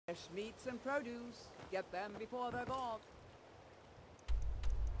Fresh meats and produce. Get them before they're gone.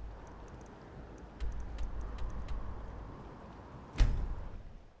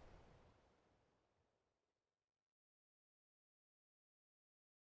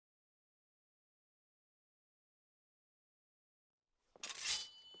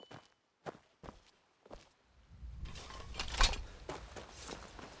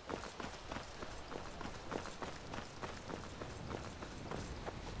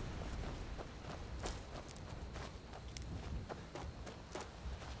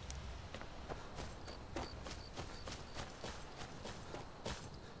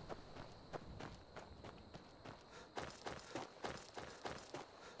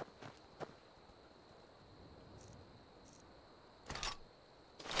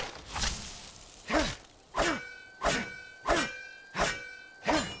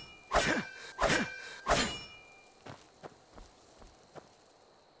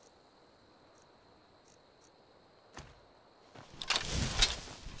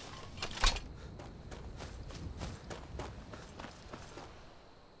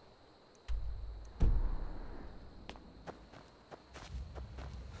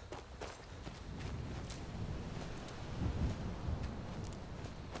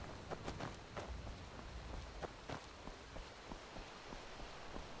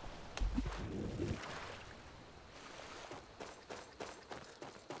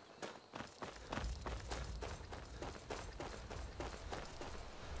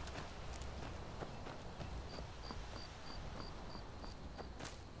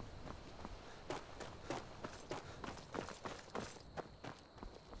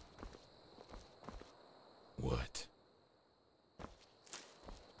 What?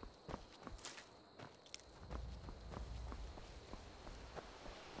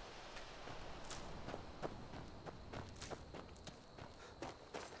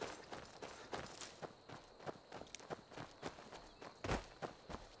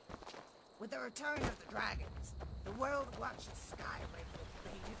 With the return of the dragons, the world watches Skyrim with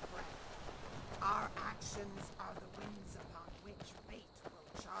bated breath. Our actions are the winds upon which fate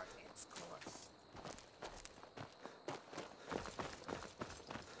will chart its course.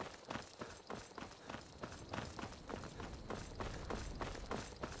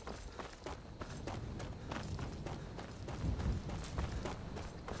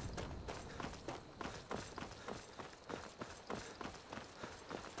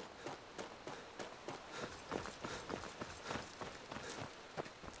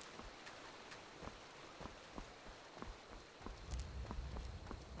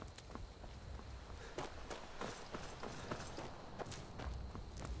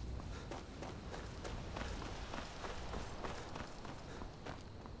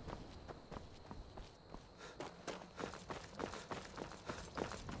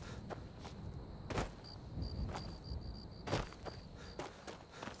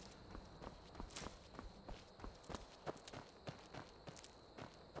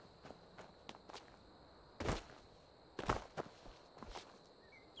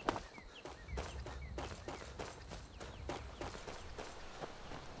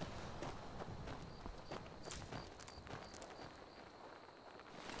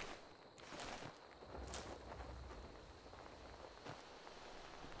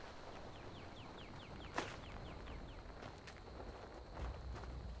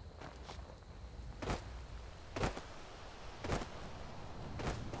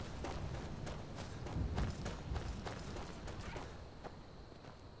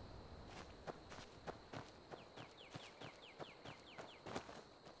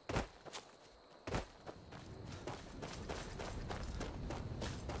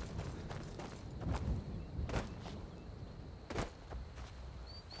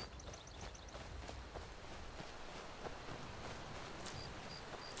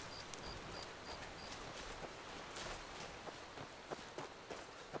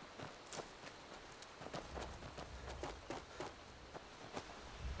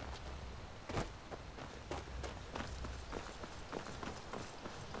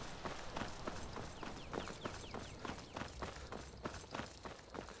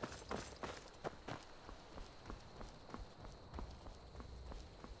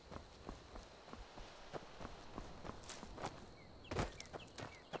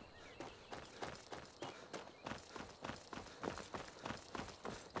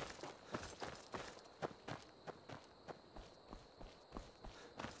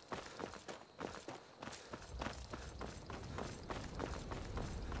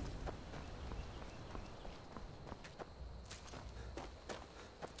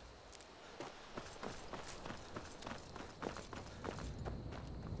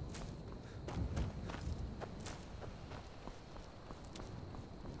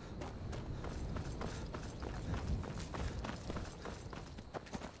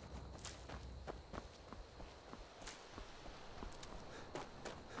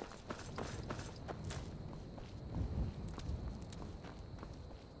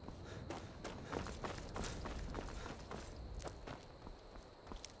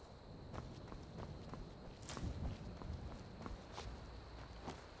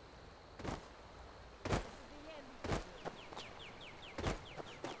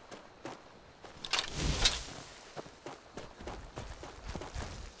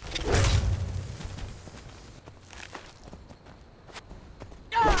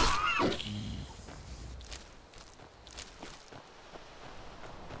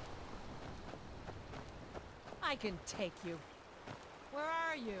 can take you. Where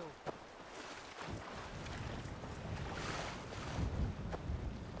are you?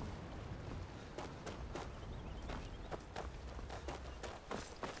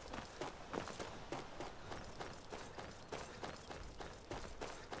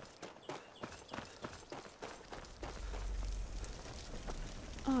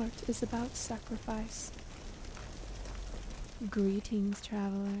 Art is about sacrifice. Greetings,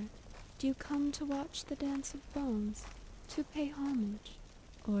 traveler. Do you come to watch the dance of bones, to pay homage,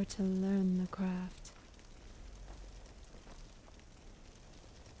 or to learn the craft?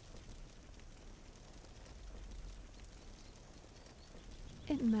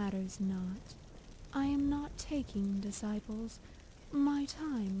 It matters not. I am not taking disciples. My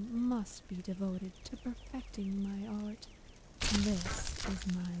time must be devoted to perfecting my art. This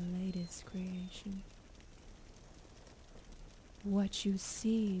is my latest creation. What you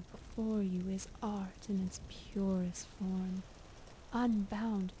see before you is art in its purest form,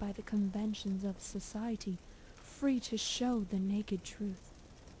 unbound by the conventions of society, free to show the naked truth.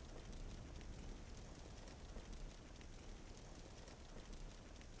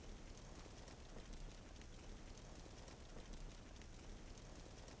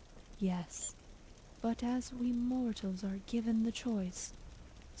 Yes, but as we mortals are given the choice,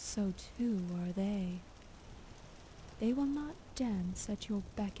 so too are they. They will not dance at your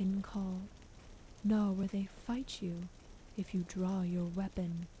beck and call, nor will they fight you if you draw your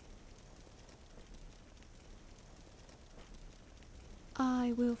weapon.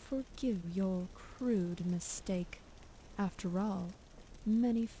 I will forgive your crude mistake. After all,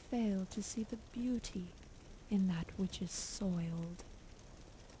 many fail to see the beauty in that which is soiled.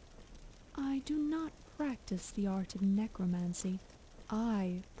 I do not practice the art of necromancy.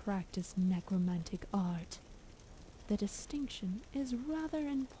 I practice necromantic art. The distinction is rather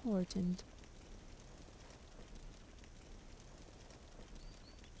important.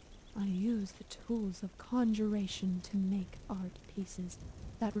 I use the tools of conjuration to make art pieces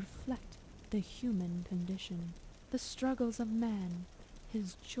that reflect the human condition, the struggles of man,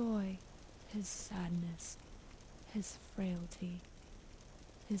 his joy, his sadness, his frailty.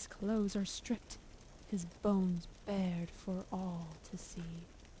 His clothes are stripped, his bones bared for all to see.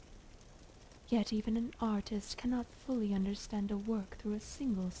 Yet even an artist cannot fully understand a work through a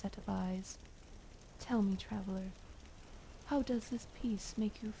single set of eyes. Tell me, traveler, how does this piece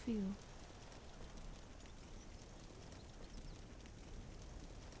make you feel?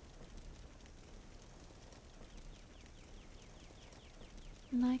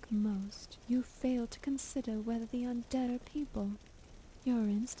 Like most, you fail to consider whether the undead are people. Your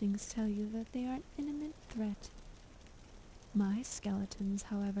instincts tell you that they are an imminent threat. My skeletons,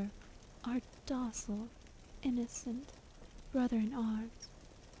 however, are docile, innocent, brother in arms,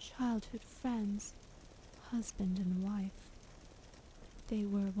 childhood friends, husband and wife. They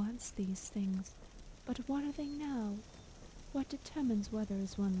were once these things, but what are they now? What determines whether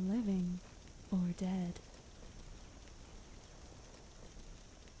is one living or dead?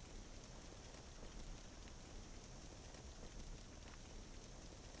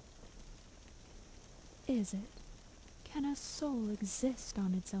 Is it? Can a soul exist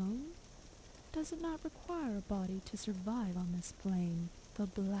on its own? Does it not require a body to survive on this plane? The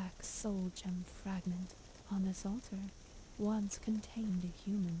black soul gem fragment on this altar once contained a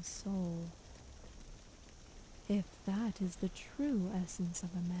human soul. If that is the true essence of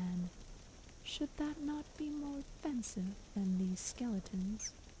a man, should that not be more offensive than these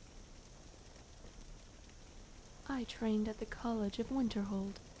skeletons? I trained at the College of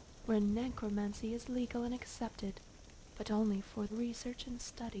Winterhold, where necromancy is legal and accepted, but only for research and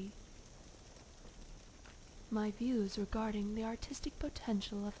study. My views regarding the artistic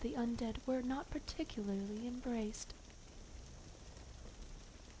potential of the undead were not particularly embraced.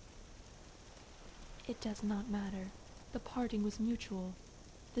 It does not matter. The parting was mutual.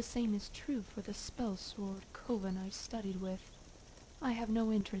 The same is true for the spell sword coven I studied with. I have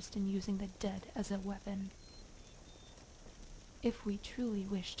no interest in using the dead as a weapon. If we truly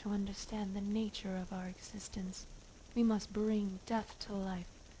wish to understand the nature of our existence, we must bring death to life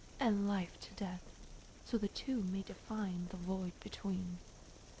and life to death, so the two may define the void between.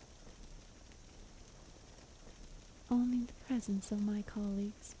 Only the presence of my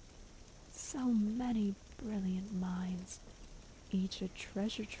colleagues, so many brilliant minds, each a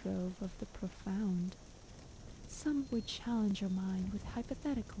treasure trove of the profound. Some would challenge your mind with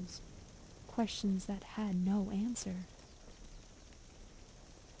hypotheticals, questions that had no answer.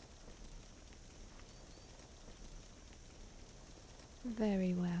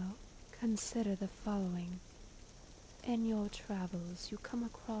 Very well. Consider the following. In your travels, you come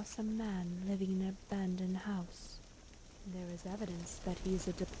across a man living in an abandoned house. There is evidence that he is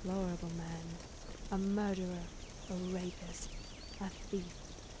a deplorable man, a murderer, a rapist, a thief.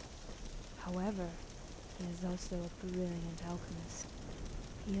 However, he is also a brilliant alchemist.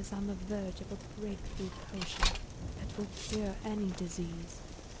 He is on the verge of a breakthrough potion that will cure any disease.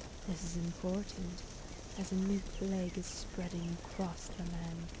 This is important, as a new plague is spreading across the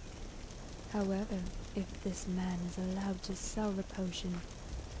land. However, if this man is allowed to sell the potion,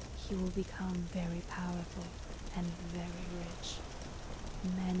 he will become very powerful and very rich.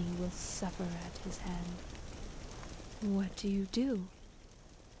 Many will suffer at his hand. What do you do?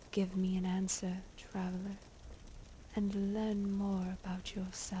 Give me an answer, traveler, and learn more about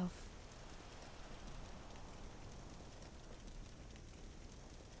yourself.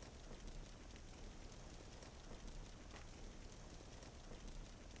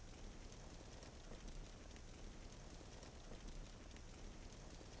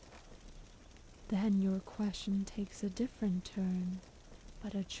 Then your question takes a different turn,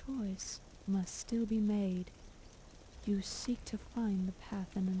 but a choice must still be made. You seek to find the path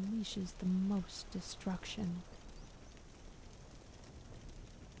that unleashes the most destruction.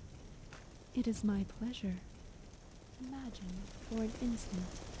 It is my pleasure. Imagine, for an instant,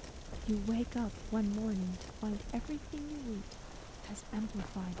 you wake up one morning to find everything you eat has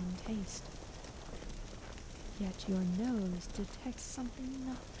amplified in taste. Yet your nose detects something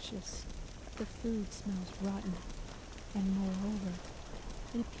noxious. The food smells rotten, and moreover,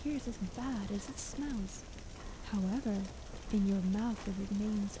 it appears as bad as it smells. However, in your mouth it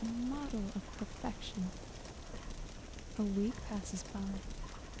remains a model of perfection. A week passes by.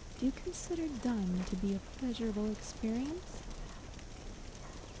 Do you consider done to be a pleasurable experience?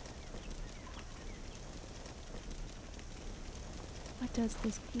 What does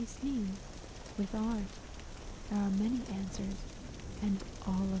this piece mean? With art, there are many answers, and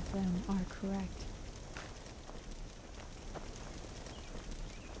all of them are correct.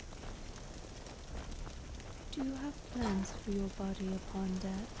 Do you have plans for your body upon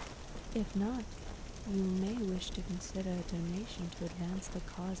death? If not, you may wish to consider a donation to advance the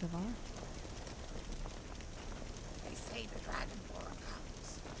cause of art. They say the Dragonborn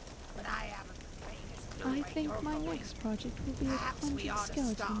comes, but I haven't the faintest clue I where think you're my going. next project will be Perhaps a we conjured ought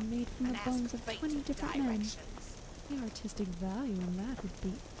to stop skeleton made from the and ask bones of fate 20 different men. directions. The artistic value in that would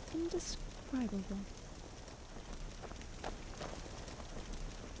be indescribable.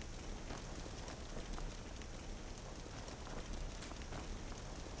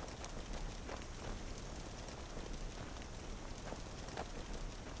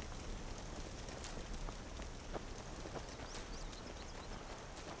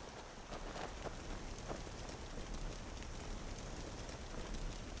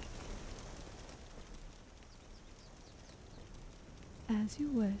 As you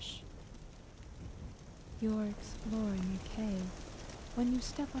wish. You're exploring a cave when you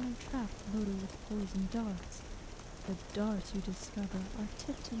step on a trap loaded with poison darts. The darts you discover are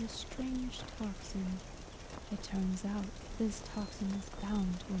tipped in a strange toxin. It turns out this toxin is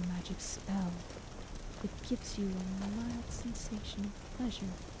bound to a magic spell. It gives you a mild sensation of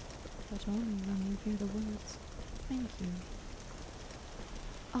pleasure, but only when you hear the words, "Thank you."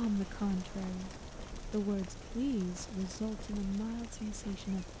 On the contrary, the words "please" result in a mild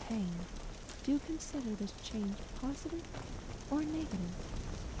sensation of pain. Do you consider this change positive or negative?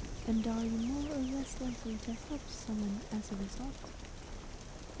 And are you more or less likely to help someone as a result?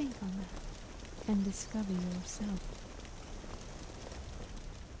 Think on that and discover yourself.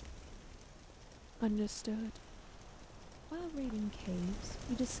 Understood. While raiding caves,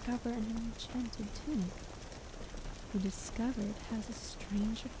 you discover an enchanted tunic. You discover it has a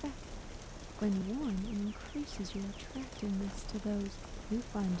strange effect. When worn, it increases your attractiveness to those you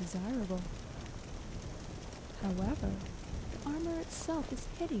find desirable. However, the armor itself is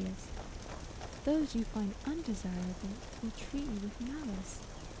hideous. Those you find undesirable will treat you with malice.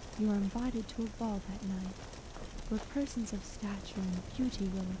 You are invited to a ball that night, where persons of stature and beauty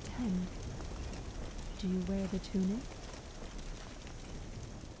will attend. Do you wear the tunic?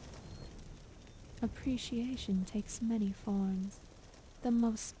 Appreciation takes many forms. The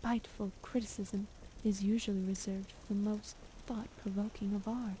most spiteful criticism is usually reserved for the most thought-provoking of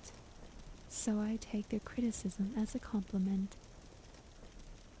art. So I take their criticism as a compliment.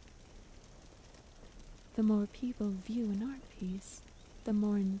 The more people view an art piece, the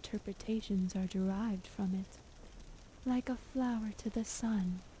more interpretations are derived from it. Like a flower to the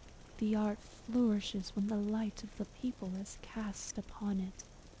sun, the art flourishes when the light of the people is cast upon it.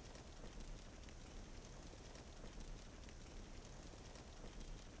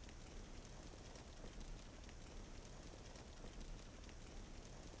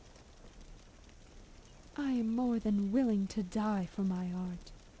 than willing to die for my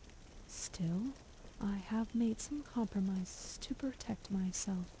art. Still, I have made some compromises to protect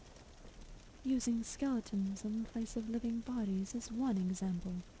myself. Using skeletons in place of living bodies is one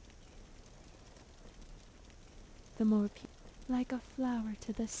example. The more like a flower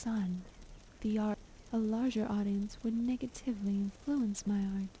to the sun, the art, a larger audience would negatively influence my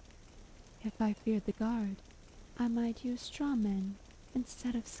art. If I feared the guard, I might use straw men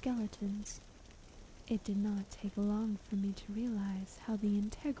instead of skeletons. It did not take long for me to realize how the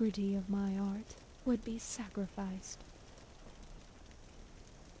integrity of my art would be sacrificed.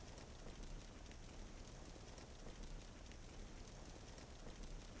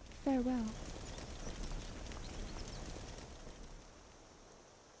 Farewell.